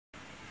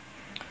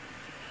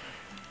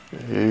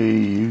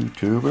Hey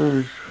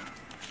YouTubers,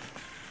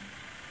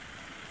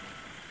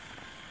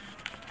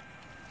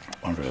 I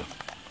want to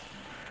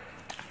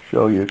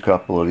show you a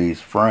couple of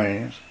these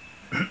frames.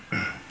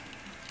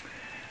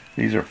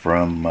 These are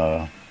from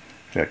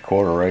that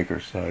quarter acre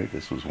site.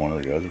 This was one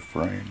of the other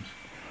frames.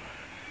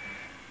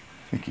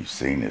 I think you've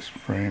seen this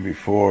frame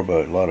before,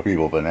 but a lot of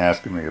people have been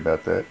asking me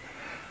about that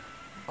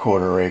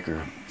quarter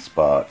acre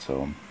spot,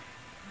 so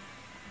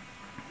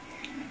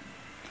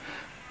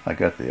I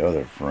got the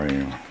other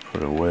frame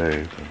put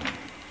away.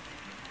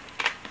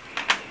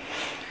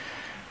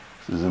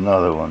 This is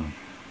another one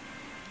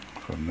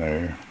from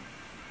there.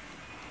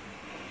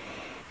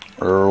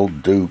 Earl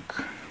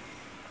Duke.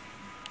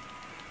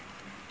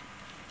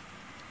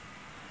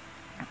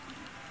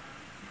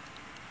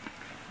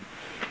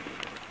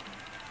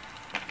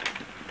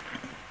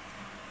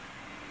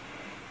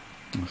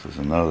 This is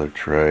another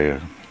tray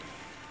of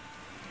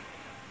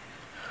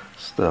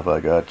stuff I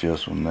got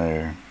just from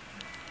there.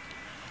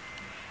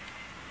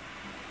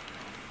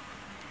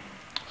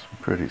 Some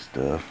pretty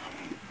stuff.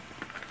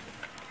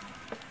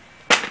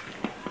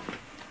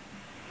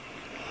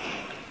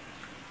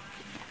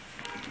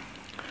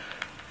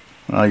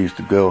 When I used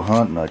to go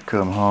hunting, I'd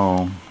come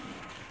home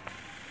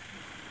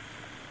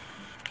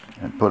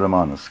and put them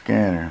on the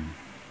scanner,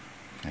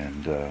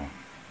 and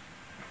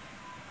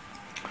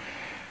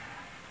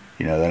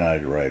then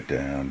I'd write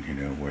down,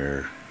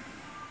 where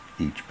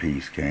each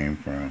piece came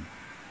from.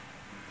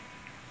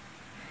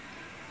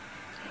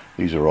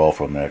 These are all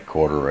from that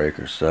quarter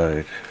acre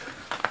site.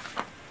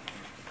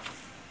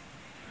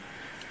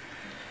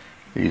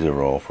 These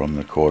are all from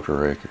the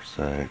quarter acre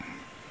site.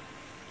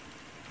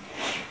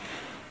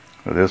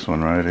 But this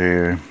one right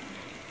here,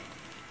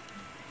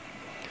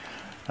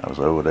 I was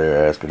over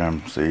there asking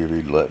him to see if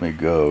he'd let me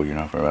go,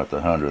 for about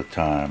the 100th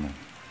time.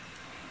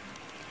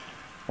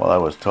 While I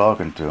was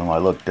talking to him, I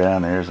looked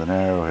down, there's an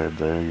arrowhead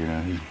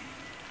there, he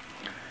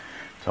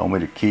told me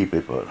to keep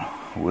it, but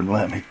wouldn't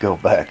let me go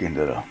back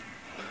into the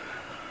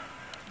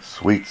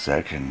sweet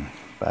section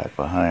back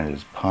behind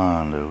his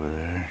pond over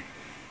there.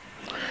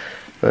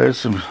 There's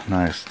some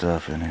nice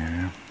stuff in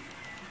here.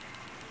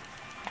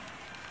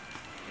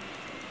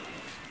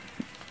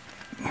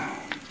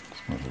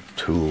 Some of the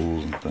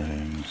tools and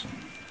things.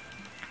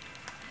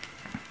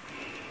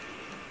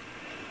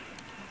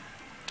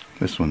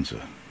 This one's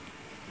a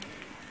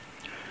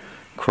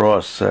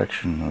cross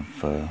section of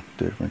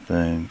different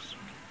things.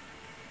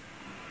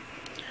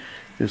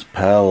 This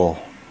Powell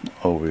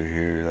over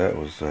here, that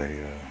was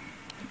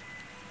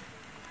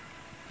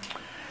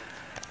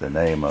the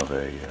name of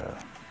a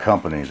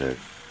company that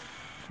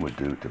would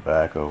do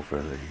tobacco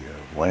for the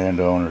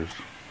landowners,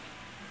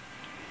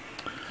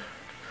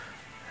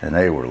 and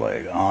they were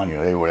like on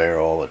you. They were there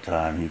all the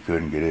time. You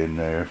couldn't get in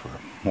there for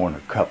more than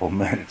a couple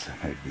minutes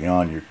and they'd be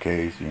on your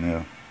case,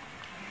 So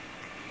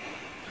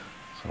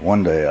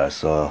one day I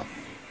saw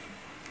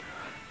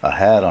a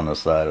hat on the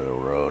side of the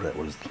road. It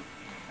was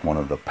one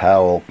of the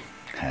Powell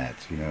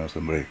hats,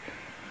 somebody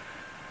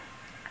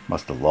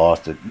must have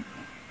lost it,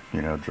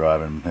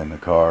 driving in the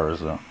car or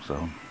something.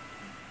 So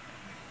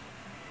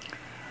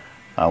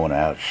I went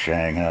out,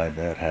 shanghaied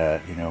that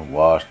hat,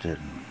 washed it,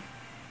 and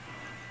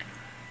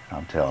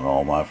I'm telling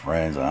all my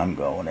friends I'm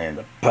going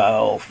into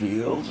Powell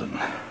fields and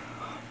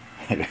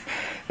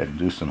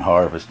do some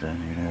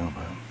harvesting,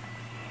 but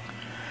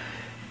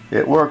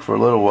it worked for a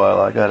little while.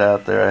 I got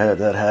out there, I had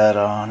that hat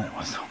on. It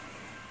was a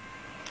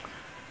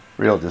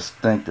real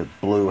distinctive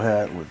blue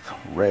hat with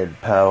red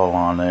Powell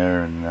on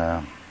there, and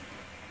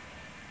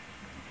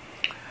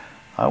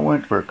I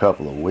went for a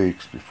couple of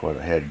weeks before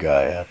the head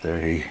guy out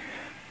there,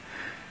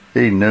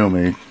 he knew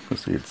me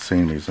because he had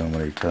seen me so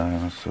many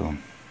times, so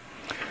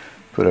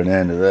put an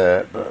end to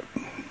that. But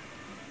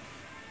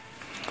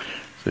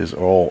this is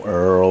all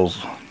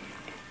Earls,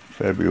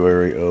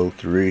 February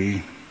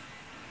 '03.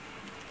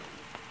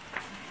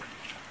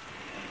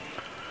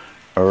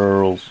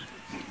 Earls,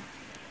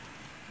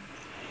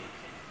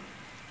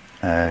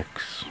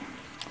 axe,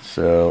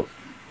 celt,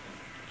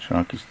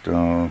 chunky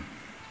stone,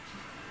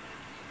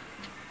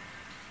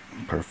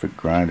 perfect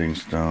grinding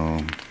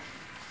stone.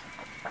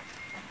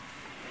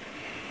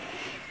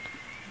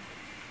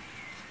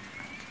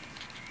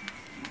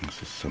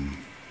 This is some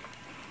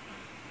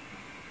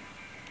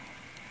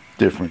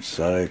different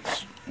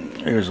sites.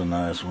 Here's a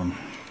nice one.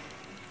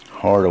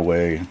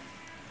 Hardaway,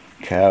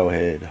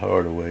 cowhead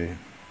Hardaway.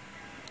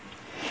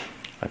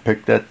 I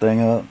picked that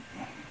thing up.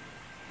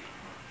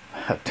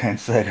 10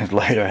 seconds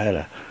later, I had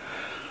a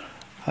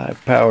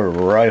high-powered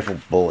rifle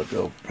bullet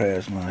go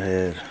past my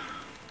head.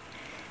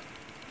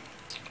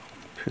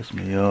 Pissed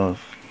me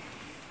off.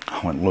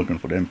 I went looking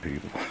for them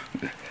people.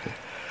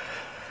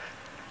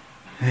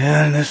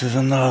 Yeah, and this is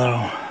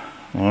another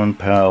one,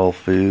 Powell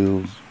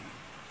Fields.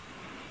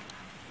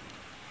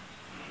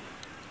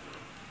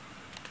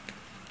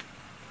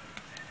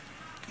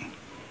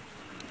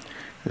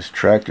 This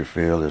tractor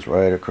field is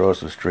right across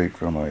the street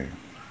from a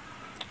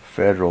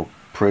federal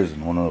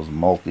prison, one of those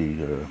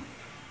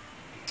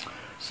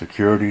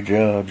multi-security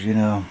jobs,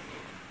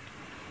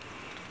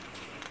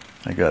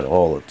 I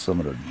got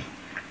some of the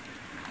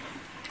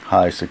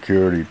high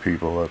security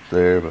people up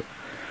there, but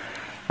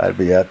I'd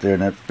be out there in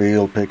that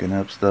field picking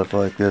up stuff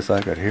like this.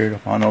 I could hear them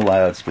on the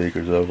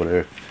loudspeakers over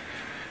there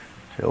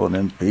telling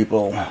them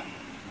people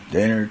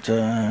dinner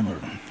time or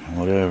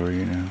whatever,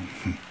 you know.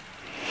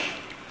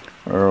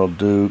 Earl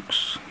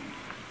Dukes.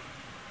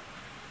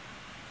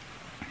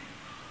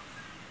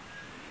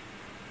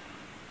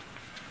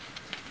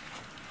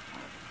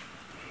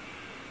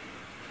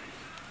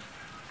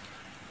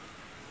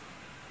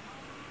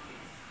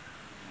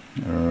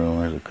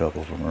 Earl, there's a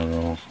couple from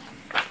Earl's.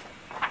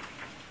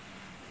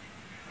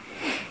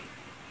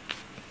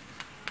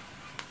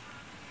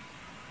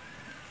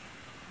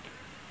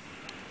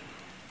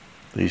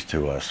 These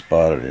two I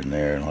spotted in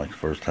there, and like the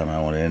first time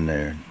I went in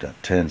there,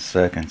 got 10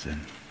 seconds,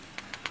 and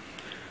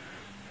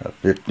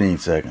 15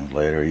 seconds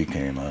later he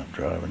came up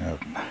driving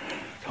up and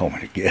told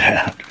me to get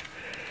out.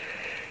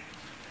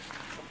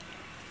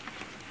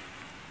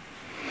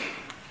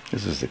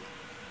 This is the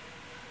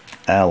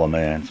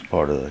Alamance,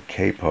 part of the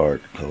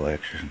Capehart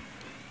collection.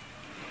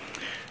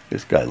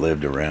 This guy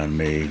lived around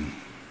me,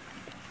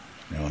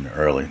 you know, in the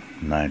early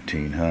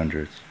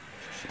 1900s,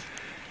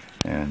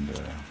 and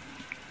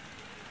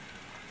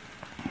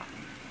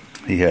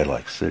he had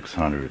like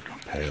 600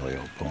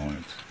 paleo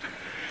points.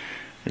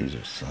 These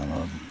are some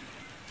of them.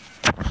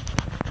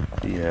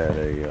 He had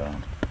a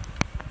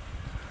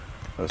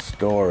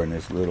store in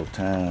this little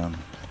town,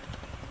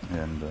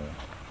 and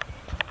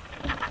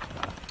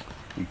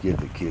he'd give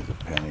the kids a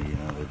penny, you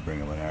know. They'd bring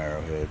them an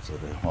arrowhead, so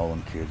all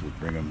them kids would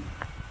bring him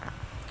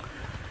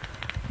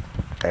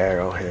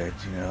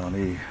arrowheads, you know,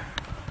 and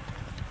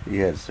he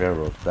had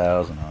several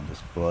thousand on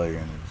display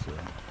in his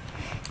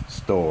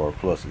store,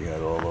 plus he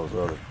had all those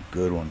other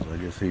good ones. I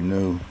guess he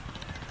knew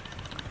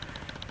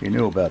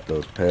about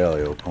those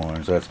paleo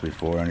coins. That's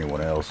before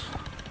anyone else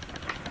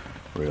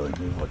really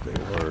knew what they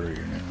were,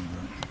 you know.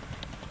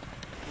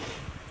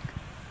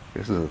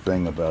 This is the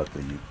thing about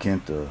the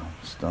Ukinta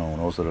stone.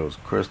 Most of those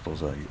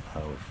crystals I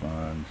would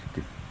find, you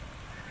could,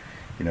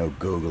 you know,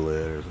 Google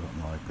it or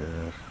something like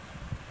that.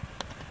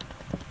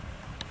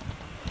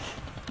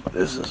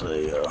 This is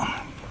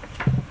a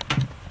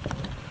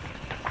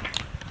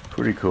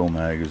pretty cool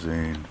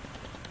magazine.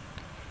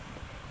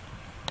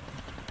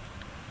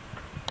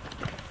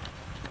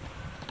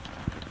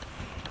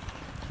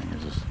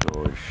 Here's a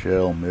story.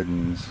 Shell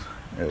middens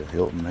at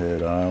Hilton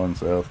Head Island,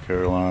 South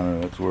Carolina.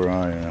 That's where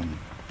I am.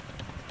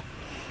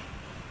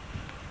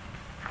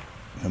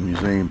 The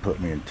museum put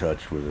me in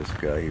touch with this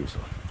guy. He was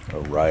a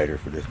writer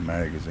for this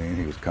magazine.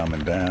 He was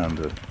coming down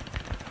to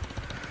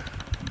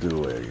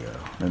do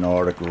an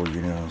article,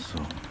 you know, so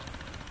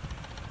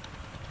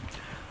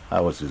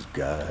I was his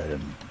guide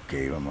and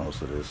gave him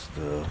most of this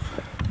stuff.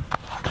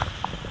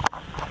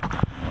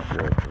 Watch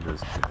out for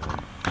this guy.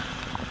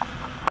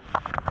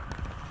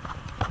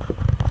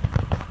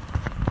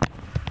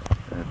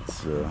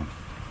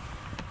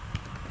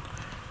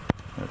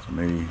 That's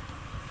me.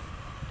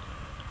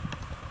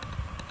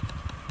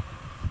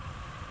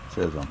 It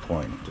says I'm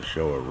pointing to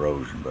show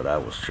erosion, but I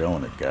was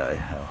showing the guy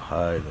how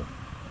high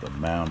the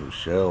mound of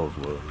shells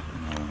was,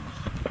 you know.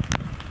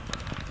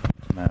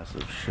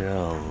 Massive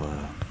shell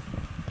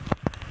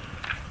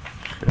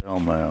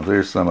mounds.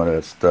 There's some of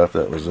that stuff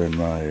that was in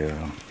my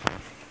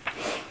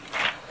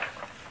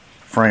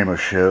frame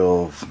of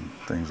shells and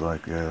things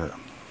like that.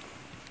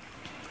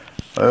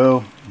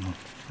 Well,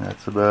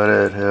 that's about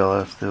it. Hell,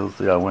 I still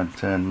see I went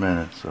 10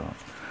 minutes, so.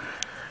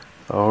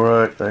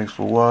 Alright, thanks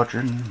for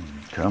watching.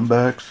 Come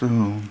back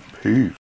soon. Peace.